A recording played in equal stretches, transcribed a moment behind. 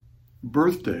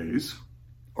Birthdays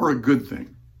are a good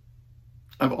thing.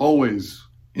 I've always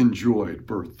enjoyed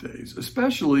birthdays,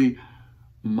 especially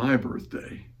my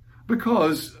birthday,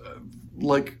 because,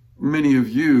 like many of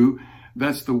you,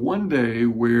 that's the one day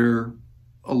where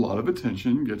a lot of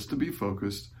attention gets to be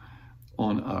focused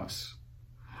on us.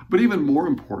 But even more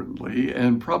importantly,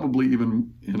 and probably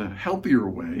even in a healthier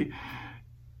way,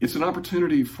 it's an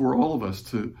opportunity for all of us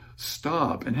to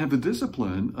stop and have the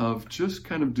discipline of just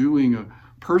kind of doing a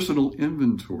personal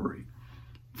inventory,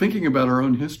 thinking about our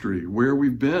own history, where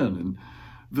we've been, and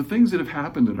the things that have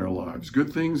happened in our lives,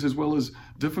 good things as well as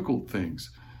difficult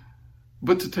things.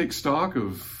 But to take stock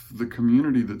of the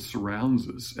community that surrounds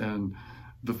us and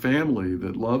the family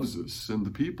that loves us and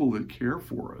the people that care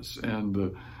for us and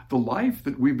the life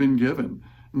that we've been given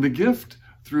and the gift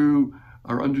through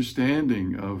our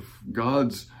understanding of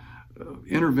God's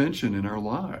intervention in our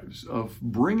lives, of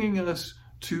bringing us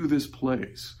to this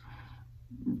place,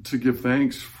 to give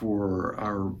thanks for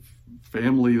our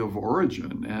family of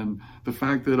origin and the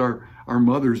fact that our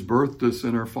mothers birthed us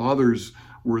and our fathers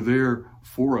were there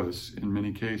for us in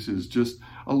many cases. Just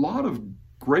a lot of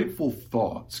grateful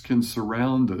thoughts can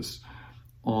surround us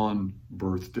on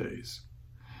birthdays.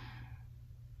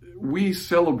 We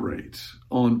celebrate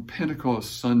on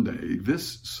Pentecost Sunday,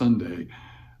 this Sunday,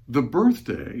 the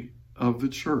birthday of the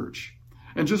church.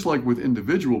 And just like with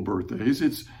individual birthdays,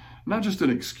 it's not just an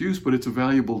excuse, but it's a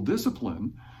valuable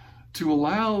discipline to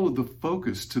allow the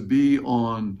focus to be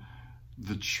on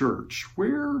the church.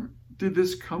 Where did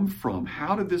this come from?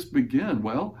 How did this begin?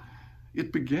 Well,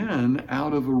 it began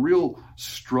out of a real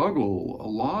struggle. A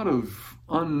lot of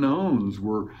unknowns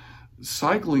were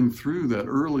cycling through that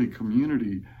early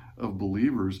community of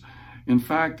believers. In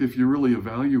fact, if you really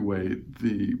evaluate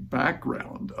the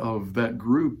background of that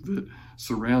group that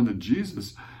surrounded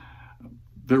Jesus,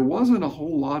 there wasn't a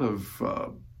whole lot of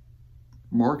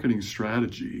marketing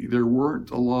strategy. There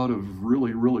weren't a lot of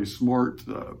really smart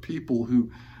people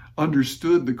who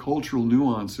understood the cultural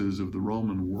nuances of the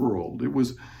Roman world. It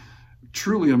was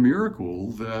truly a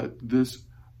miracle that this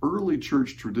early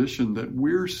church tradition that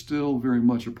we're still very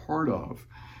much a part of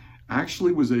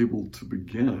actually was able to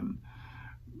begin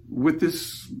with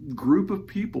this group of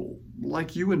people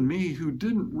like you and me who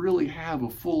didn't really have a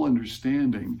full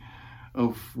understanding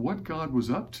of what God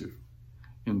was up to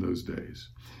in those days.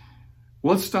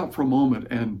 Well, let's stop for a moment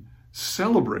and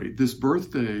celebrate this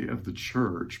birthday of the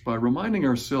church by reminding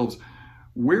ourselves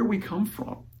where we come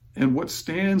from and what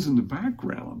stands in the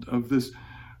background of this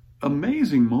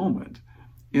amazing moment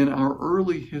in our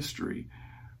early history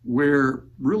where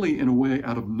really, in a way,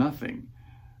 out of nothing,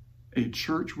 a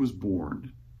church was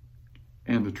born,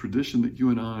 and the tradition that you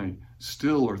and I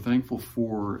still are thankful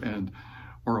for and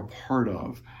are a part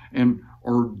of and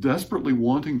are desperately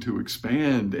wanting to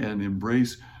expand and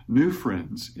embrace new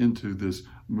friends into this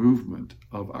movement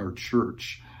of our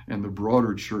church and the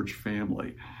broader church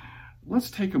family. Let's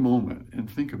take a moment and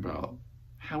think about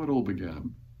how it all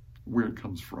began, where it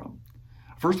comes from.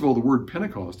 First of all, the word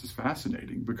Pentecost is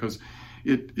fascinating because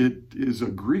it is a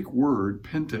Greek word,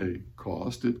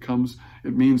 Pentecost.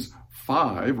 It means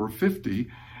 5 or 50,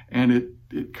 and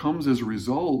it comes as a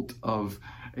result of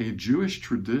a Jewish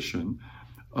tradition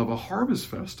of a harvest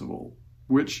festival,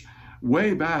 which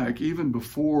way back, even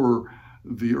before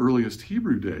the earliest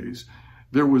Hebrew days,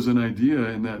 there was an idea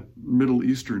in that Middle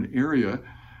Eastern area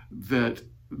that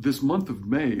this month of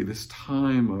May, this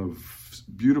time of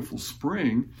beautiful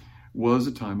spring, was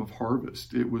a time of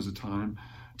harvest. It was a time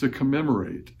to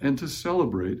commemorate and to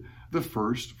celebrate the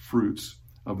first fruits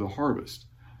of the harvest.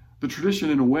 The tradition,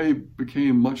 in a way,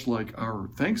 became much like our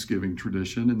Thanksgiving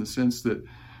tradition in the sense that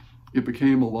it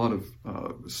became a lot of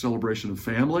celebration of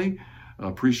family,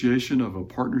 appreciation of a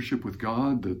partnership with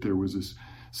God, that there was this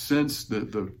sense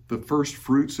that the first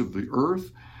fruits of the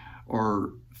earth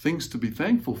are things to be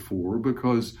thankful for,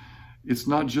 because it's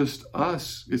not just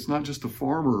us, it's not just the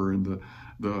farmer and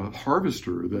the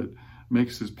harvester that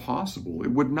makes this possible.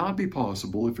 It would not be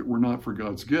possible if it were not for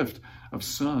God's gift of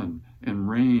sun and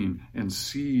rain and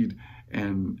seed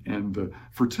and the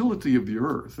fertility of the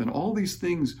earth. And all these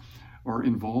things are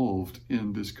involved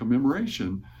in this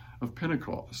commemoration of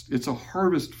Pentecost. It's a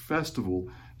harvest festival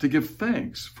to give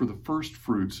thanks for the first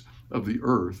fruits of the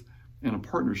earth and a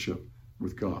partnership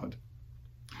with God.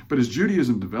 But as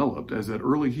Judaism developed, as that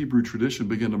early Hebrew tradition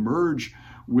began to merge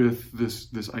with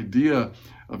this idea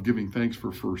of giving thanks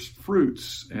for first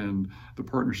fruits and the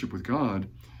partnership with God,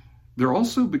 there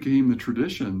also became the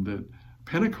tradition that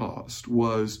Pentecost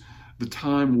was the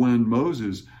time when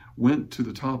Moses went to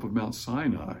the top of Mount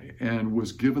Sinai and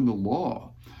was given the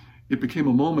law. It became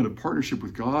a moment of partnership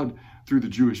with God through the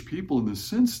Jewish people in the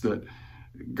sense that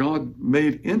God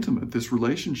made intimate this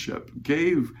relationship,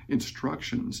 gave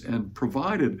instructions, and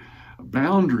provided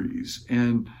boundaries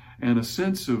and a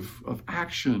sense of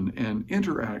action and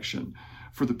interaction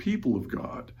for the people of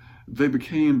God. They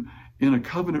became in a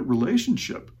covenant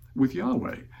relationship with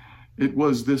Yahweh. It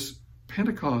was this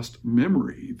Pentecost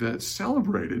memory that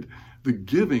celebrated the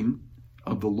giving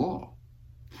of the law.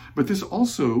 But this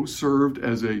also served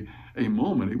as a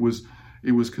moment.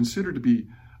 It was considered to be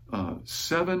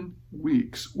 7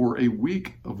 weeks, or a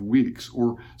week of weeks,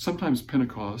 or sometimes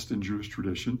Pentecost in Jewish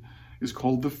tradition is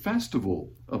called the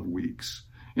Festival of Weeks,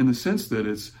 in the sense that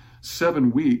it's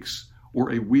 7 weeks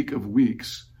or a week of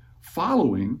weeks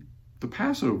following the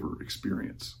Passover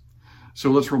experience.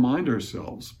 So let's remind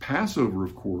ourselves, Passover,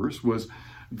 of course, was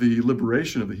the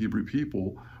liberation of the Hebrew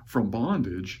people from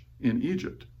bondage in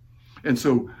Egypt. And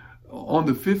so on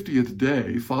the 50th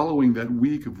day, following that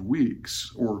week of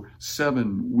weeks, or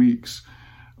 7 weeks,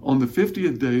 on the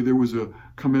 50th day, there was a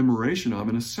commemoration of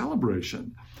and a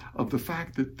celebration of the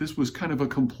fact that this was kind of a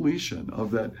completion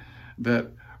of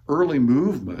that early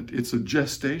movement. It's a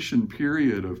gestation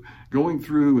period of going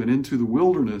through and into the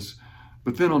wilderness,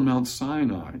 but then on Mount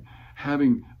Sinai,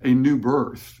 having a new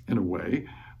birth, in a way,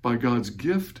 by God's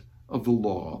gift of the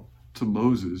law to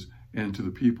Moses and to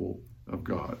the people of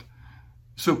God.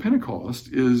 So Pentecost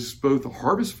is both a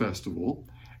harvest festival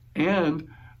and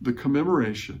the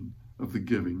commemoration of the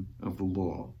giving of the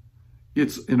law.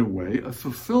 It's, in a way, a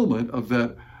fulfillment of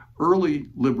that early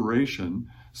liberation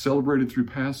celebrated through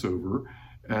Passover,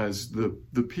 as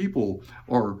the people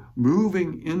are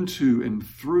moving into and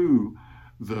through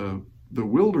the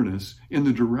wilderness in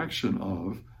the direction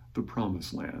of the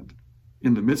promised land.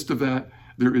 In the midst of that,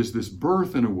 there is this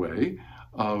birth, in a way,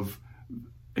 of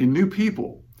a new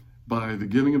people by the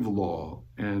giving of the law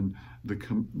and the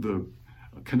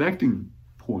connecting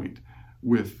point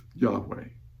with Yahweh.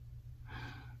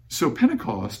 So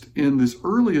Pentecost, in this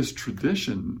earliest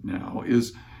tradition now,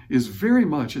 is very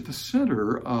much at the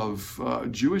center of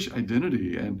Jewish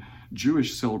identity and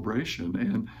Jewish celebration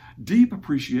and deep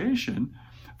appreciation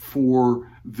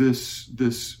for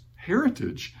this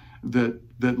heritage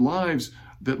that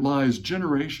lies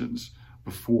generations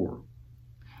before.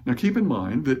 Now keep in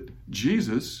mind that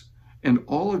Jesus and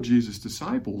all of Jesus'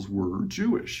 disciples were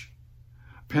Jewish.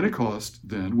 Pentecost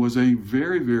then was a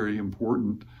very, very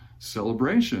important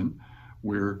celebration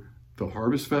where the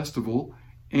harvest festival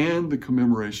and the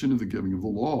commemoration of the giving of the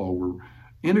law were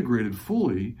integrated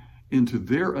fully into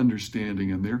their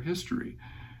understanding and their history.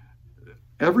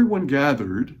 Everyone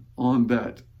gathered on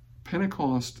that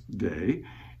Pentecost day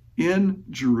in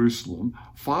Jerusalem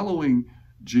following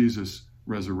Jesus'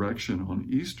 resurrection on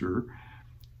Easter.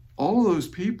 All of those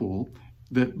people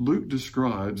that Luke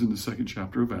describes in the 2nd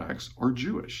chapter of Acts are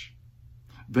Jewish.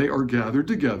 They are gathered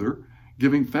together,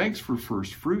 giving thanks for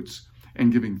first fruits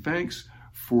and giving thanks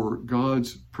for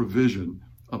God's provision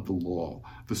of the law,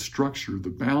 the structure, the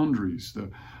boundaries,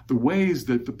 the ways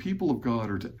that the people of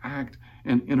God are to act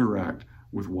and interact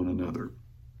with one another.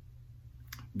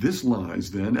 This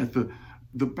lies then at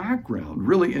the background,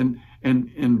 really,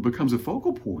 and becomes a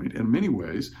focal point in many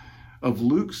ways of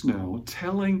Luke's now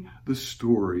telling the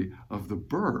story of the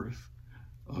birth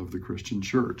of the Christian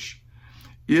church.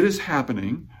 It is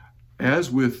happening,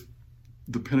 as with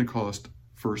the Pentecost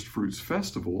First Fruits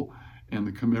Festival and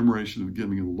the commemoration of the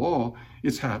giving of the law,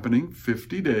 it's happening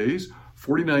 50 days,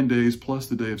 49 days plus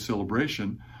the day of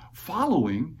celebration,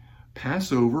 following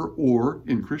Passover, or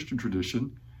in Christian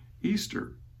tradition,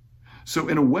 Easter. So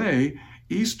in a way,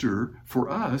 Easter for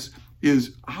us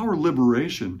is our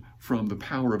liberation from the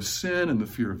power of sin and the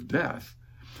fear of death.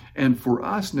 And for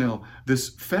us now, this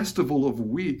festival of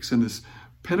weeks and this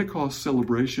Pentecost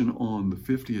celebration on the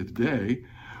 50th day,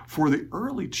 for the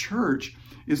early church,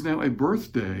 is now a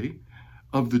birthday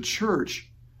of the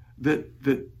church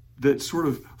that sort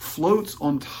of floats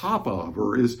on top of,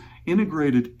 or is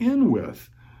integrated in with,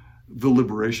 the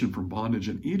liberation from bondage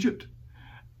in Egypt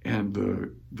and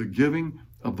the giving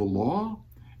of the law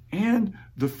and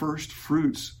the first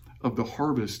fruits of the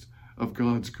harvest of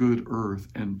God's good earth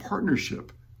and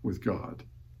partnership with God.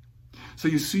 So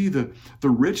you see the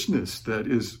richness that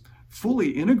is fully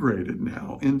integrated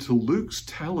now into Luke's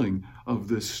telling of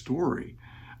this story.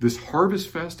 This harvest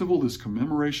festival, this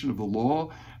commemoration of the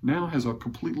law, now has a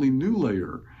completely new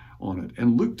layer on it.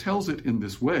 And Luke tells it in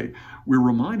this way. We're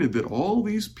reminded that all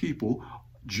these people,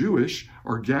 Jewish,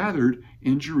 are gathered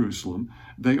in Jerusalem.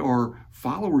 They are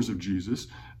followers of Jesus.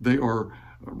 They are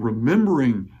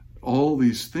remembering all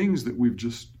these things that we've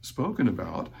just spoken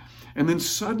about. And then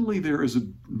suddenly there is a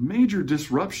major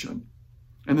disruption.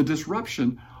 And the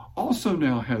disruption also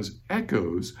now has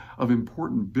echoes of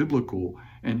important biblical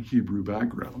and Hebrew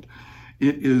background.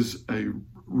 It is a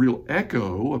real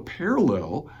echo, a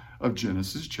parallel of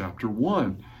Genesis chapter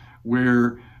 1,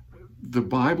 where the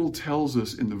Bible tells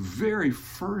us in the very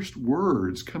first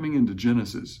words coming into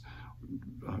Genesis,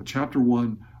 chapter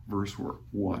 1, verse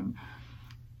 1,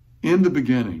 in the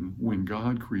beginning, when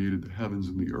God created the heavens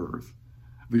and the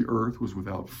earth was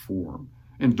without form,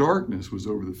 and darkness was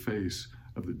over the face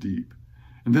of the deep.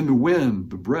 And then the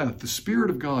wind, the breath, the Spirit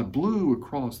of God blew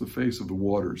across the face of the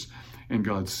waters, and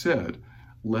God said,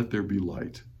 "Let there be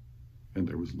light," and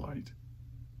there was light.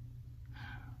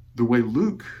 The way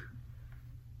Luke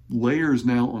layers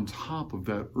now on top of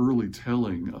that early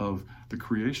telling of the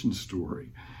creation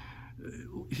story,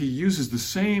 he uses the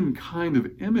same kind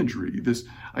of imagery, this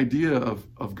idea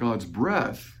of God's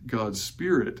breath, God's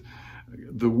Spirit,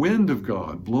 the wind of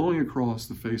God blowing across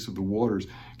the face of the waters.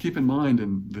 Keep in mind,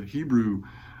 in the Hebrew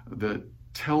that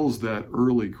tells that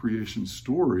early creation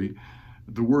story,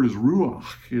 the word is ruach.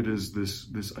 It is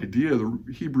this idea, the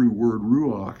Hebrew word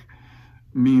ruach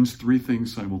means three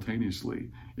things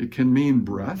simultaneously. It can mean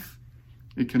breath,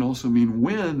 it can also mean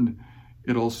wind,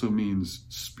 it also means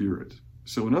spirit.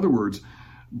 So in other words,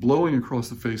 blowing across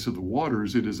the face of the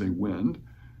waters, it is a wind,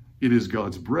 it is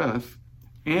God's breath,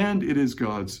 and it is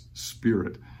God's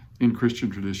Spirit. In Christian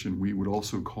tradition, we would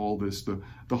also call this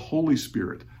the Holy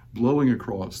Spirit blowing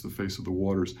across the face of the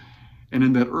waters. And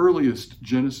in that earliest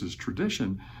Genesis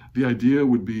tradition, the idea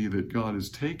would be that God is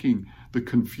taking the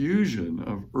confusion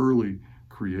of early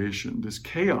creation, this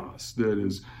chaos that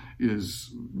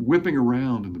is whipping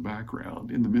around in the background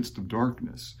in the midst of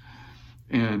darkness.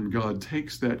 And God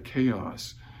takes that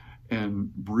chaos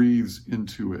and breathes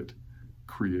into it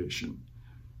creation.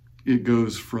 It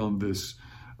goes from this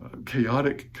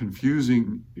chaotic,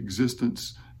 confusing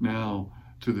existence now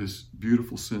to this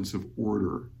beautiful sense of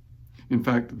order. In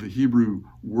fact, the Hebrew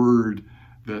word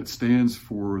that stands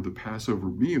for the Passover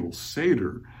meal,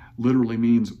 Seder, literally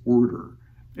means order.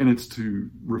 And it's to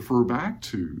refer back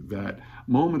to that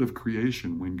moment of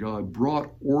creation when God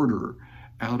brought order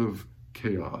out of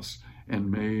chaos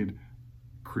and made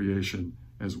creation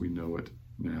as we know it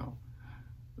now.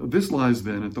 This lies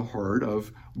then at the heart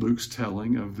of Luke's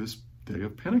telling of this day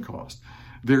of Pentecost.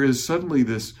 There is suddenly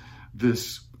this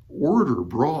order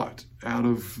brought out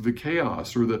of the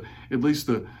chaos, or at least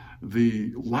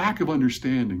the lack of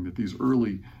understanding that these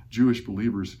early Jewish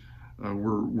believers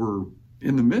were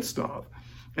in the midst of.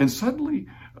 And suddenly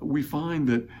we find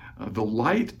that the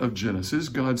light of Genesis,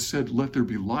 God said, "Let there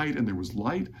be light," and there was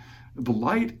light. The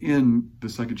light in the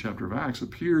second chapter of Acts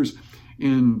appears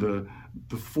in the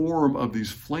form of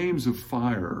these flames of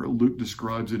fire. Luke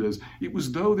describes it as it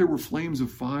was though there were flames of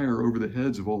fire over the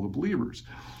heads of all the believers.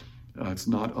 It's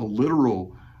not a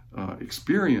literal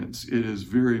experience. It is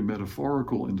very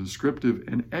metaphorical and descriptive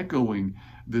and echoing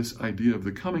this idea of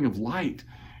the coming of light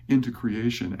into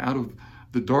creation. Out of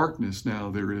the darkness now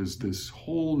there is this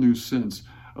whole new sense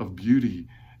of beauty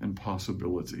and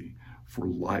possibility for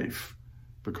life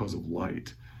because of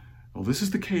light. Well, this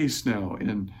is the case now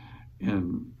in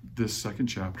this second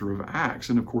chapter of Acts.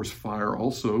 And of course, fire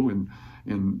also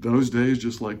in those days,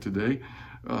 just like today,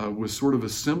 was sort of a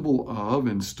symbol of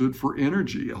and stood for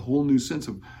energy, a whole new sense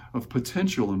of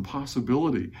potential and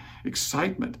possibility,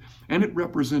 excitement. And it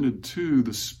represented too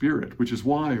the Spirit, which is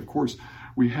why, of course,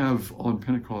 we have on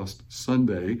Pentecost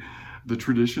Sunday the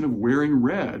tradition of wearing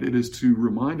red. It is to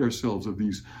remind ourselves of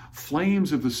these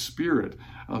flames of the Spirit,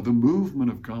 the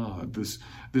movement of God,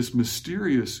 this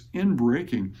mysterious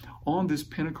inbreaking on this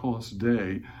Pentecost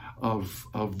day of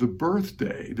the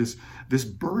birthday, this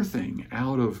birthing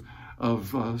out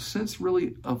of a sense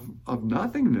really of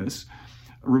nothingness.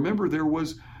 Remember, there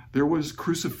was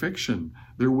crucifixion,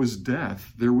 there was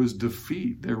death, there was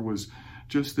defeat, there was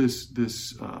just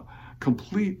this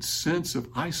complete sense of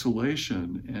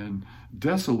isolation and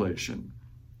desolation.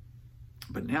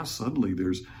 But now suddenly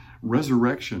there's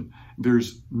resurrection,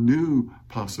 there's new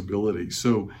possibility.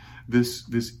 So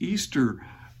this Easter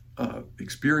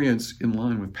experience in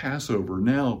line with Passover,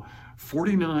 now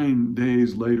 49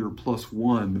 days later plus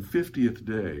one, the 50th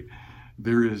day,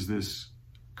 there is this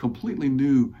completely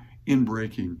new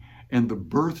inbreaking and the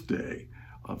birthday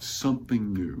of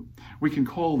something new. We can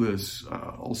call this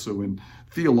also in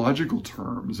theological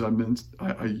terms.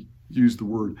 I used the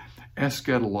word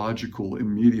eschatological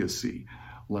immediacy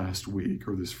last week,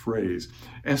 or this phrase,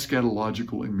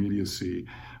 eschatological immediacy,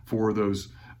 for those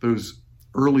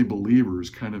early believers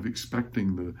kind of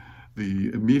expecting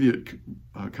the immediate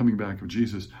coming back of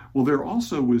Jesus. Well, there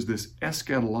also was this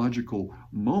eschatological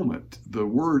moment. The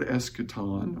word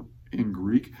eschaton in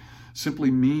Greek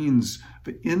simply means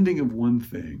the ending of one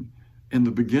thing and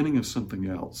the beginning of something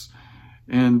else.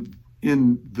 And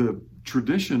in the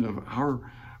tradition of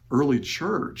our early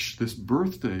church, this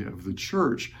birthday of the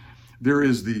church, there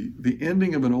is the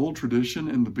ending of an old tradition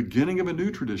and the beginning of a new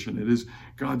tradition. It is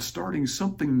God starting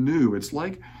something new. It's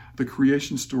like the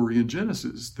creation story in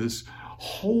Genesis, this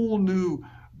whole new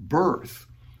birth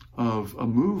of a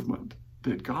movement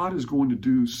that God is going to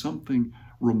do something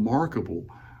remarkable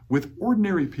with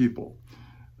ordinary people.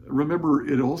 Remember,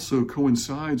 it also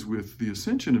coincides with the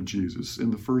ascension of Jesus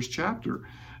in the first chapter.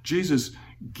 Jesus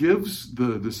gives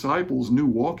the disciples new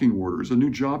walking orders, a new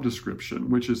job description,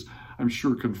 which is, I'm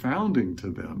sure, confounding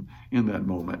to them in that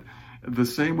moment. The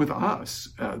same with us,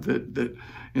 that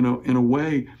in a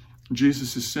way,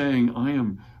 Jesus is saying, I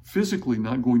am physically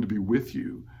not going to be with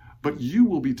you, but you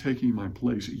will be taking my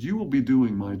place. You will be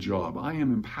doing my job. I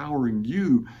am empowering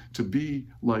you to be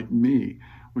like me,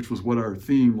 which was what our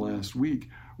theme last week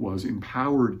was,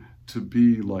 empowered to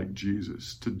be like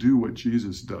Jesus, to do what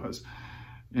Jesus does.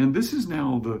 And this is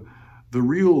now the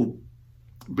real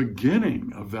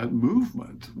beginning of that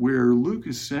movement where Luke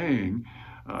is saying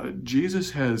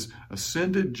Jesus has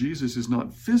ascended. Jesus is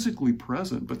not physically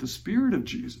present, but the Spirit of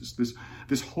Jesus,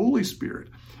 this Holy Spirit,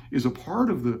 is a part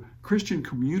of the Christian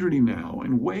community now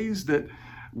in ways that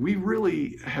we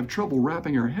really have trouble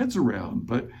wrapping our heads around,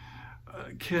 but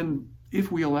can,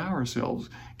 if we allow ourselves,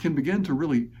 can begin to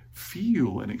really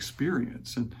feel and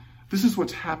experience. And this is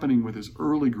what's happening with this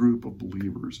early group of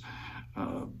believers.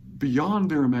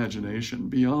 Beyond their imagination,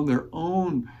 beyond their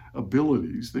own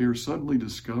abilities, they are suddenly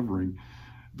discovering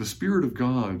the Spirit of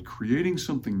God creating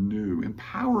something new,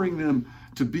 empowering them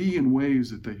to be in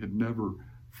ways that they had never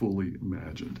fully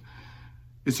imagined.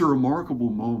 It's a remarkable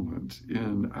moment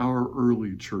in our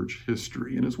early church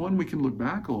history, and it's one we can look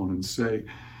back on and say,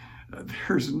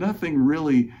 there's nothing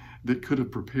really that could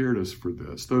have prepared us for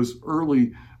this. Those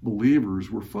early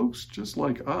believers were folks just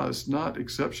like us, not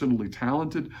exceptionally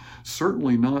talented,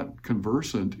 certainly not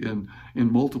conversant in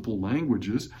multiple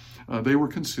languages. They were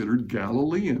considered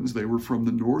Galileans. They were from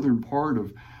the northern part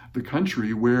of the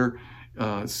country where,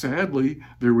 sadly,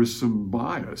 there was some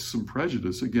bias, some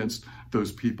prejudice against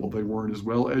those people. They weren't as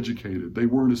well educated. They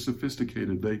weren't as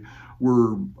sophisticated. They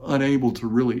were unable to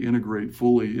really integrate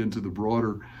fully into the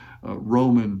broader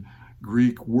Roman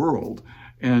Greek world.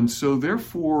 And so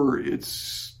therefore,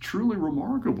 it's truly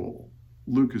remarkable,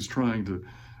 Luke is trying to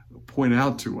point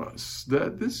out to us,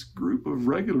 that this group of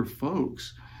regular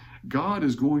folks, God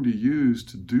is going to use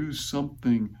to do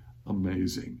something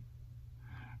amazing.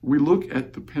 We look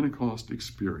at the Pentecost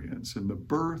experience and the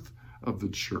birth of the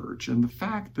church and the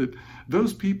fact that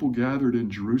those people gathered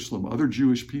in Jerusalem, other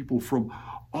Jewish people from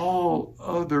all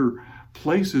other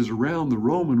places around the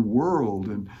Roman world,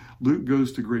 and Luke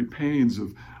goes to great pains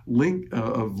of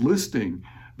listing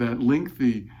that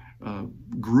lengthy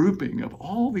grouping of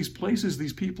all these places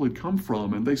these people had come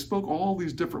from, and they spoke all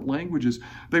these different languages.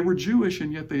 They were Jewish,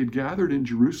 and yet they had gathered in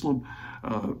Jerusalem,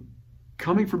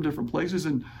 coming from different places,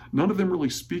 and none of them really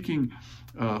speaking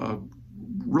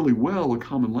really well a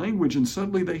common language. And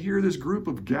suddenly they hear this group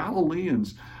of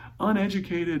Galileans,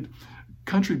 uneducated,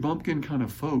 country bumpkin kind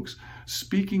of folks,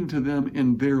 speaking to them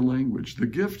in their language. The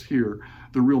gift here,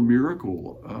 the real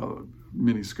miracle,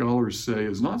 many scholars say,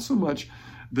 is not so much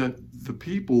that the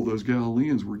people, those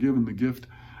Galileans, were given the gift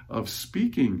of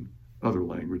speaking other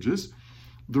languages.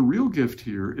 The real gift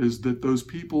here is that those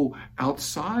people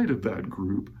outside of that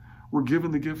group were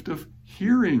given the gift of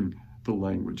hearing the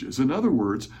languages. In other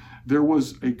words, there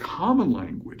was a common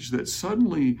language that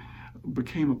suddenly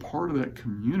became a part of that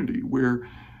community where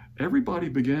everybody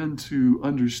began to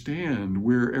understand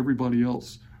where everybody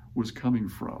else was coming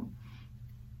from.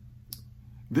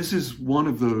 This is one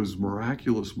of those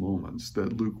miraculous moments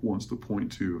that Luke wants to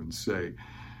point to and say,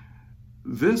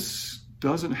 this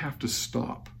doesn't have to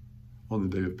stop on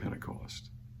the day of Pentecost.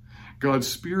 God's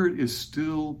Spirit is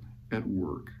still at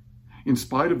work. In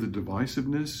spite of the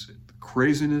divisiveness, the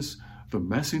craziness, the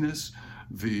messiness,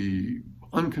 the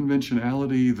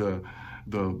unconventionality, the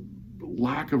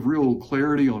lack of real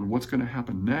clarity on what's going to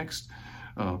happen next,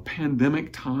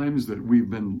 pandemic times that we've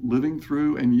been living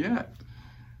through, and yet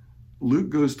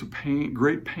Luke goes to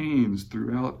great pains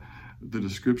throughout the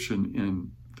description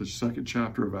in the second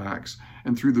chapter of Acts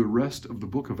and through the rest of the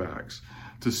book of Acts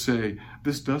to say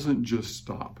this doesn't just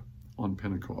stop on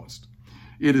Pentecost.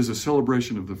 It is a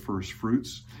celebration of the first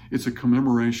fruits. It's a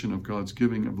commemoration of God's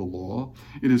giving of the law.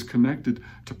 It is connected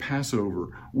to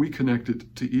Passover. We connect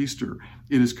it to Easter.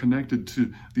 It is connected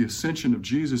to the ascension of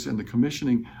Jesus and the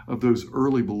commissioning of those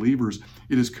early believers.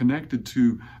 It is connected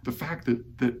to the fact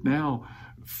that now,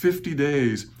 50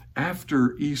 days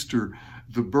after Easter,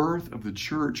 the birth of the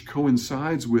church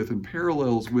coincides with and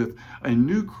parallels with a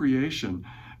new creation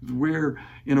where,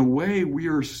 in a way, we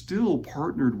are still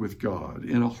partnered with God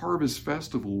in a harvest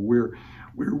festival where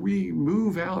we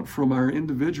move out from our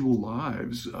individual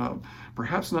lives,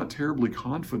 perhaps not terribly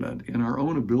confident in our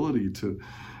own ability to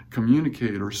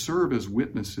communicate or serve as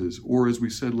witnesses, or, as we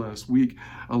said last week,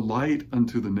 a light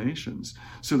unto the nations,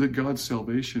 so that God's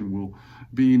salvation will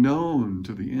be known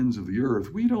to the ends of the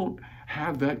earth. We don't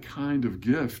have that kind of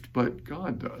gift, but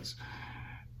God does.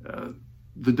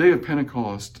 The day of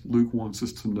Pentecost, Luke wants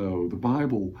us to know, the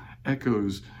Bible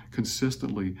echoes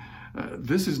consistently,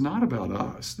 this is not about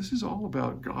us. This is all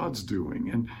about God's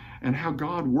doing and how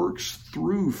God works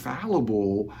through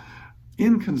fallible,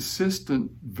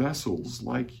 inconsistent vessels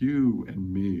like you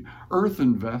and me,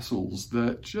 earthen vessels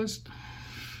that just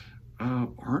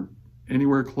aren't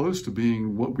anywhere close to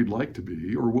being what we'd like to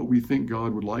be or what we think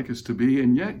God would like us to be.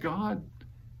 And yet God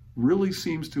really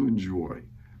seems to enjoy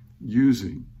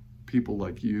using people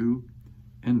like you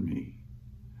and me.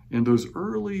 And those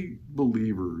early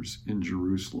believers in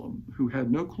Jerusalem who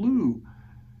had no clue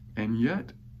and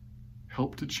yet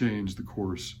helped to change the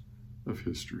course of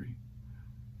history.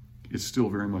 It's still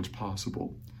very much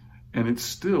possible. And it's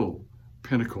still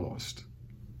Pentecost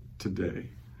today.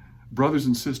 Brothers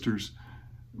and sisters,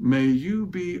 may you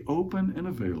be open and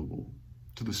available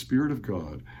to the Spirit of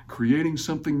God, creating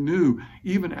something new,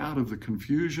 even out of the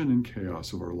confusion and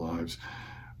chaos of our lives,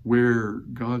 where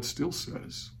God still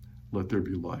says, "Let there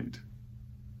be light,"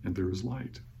 and there is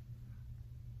light.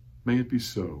 May it be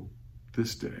so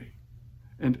this day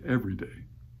and every day.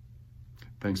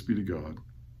 Thanks be to God.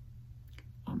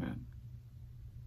 Amen.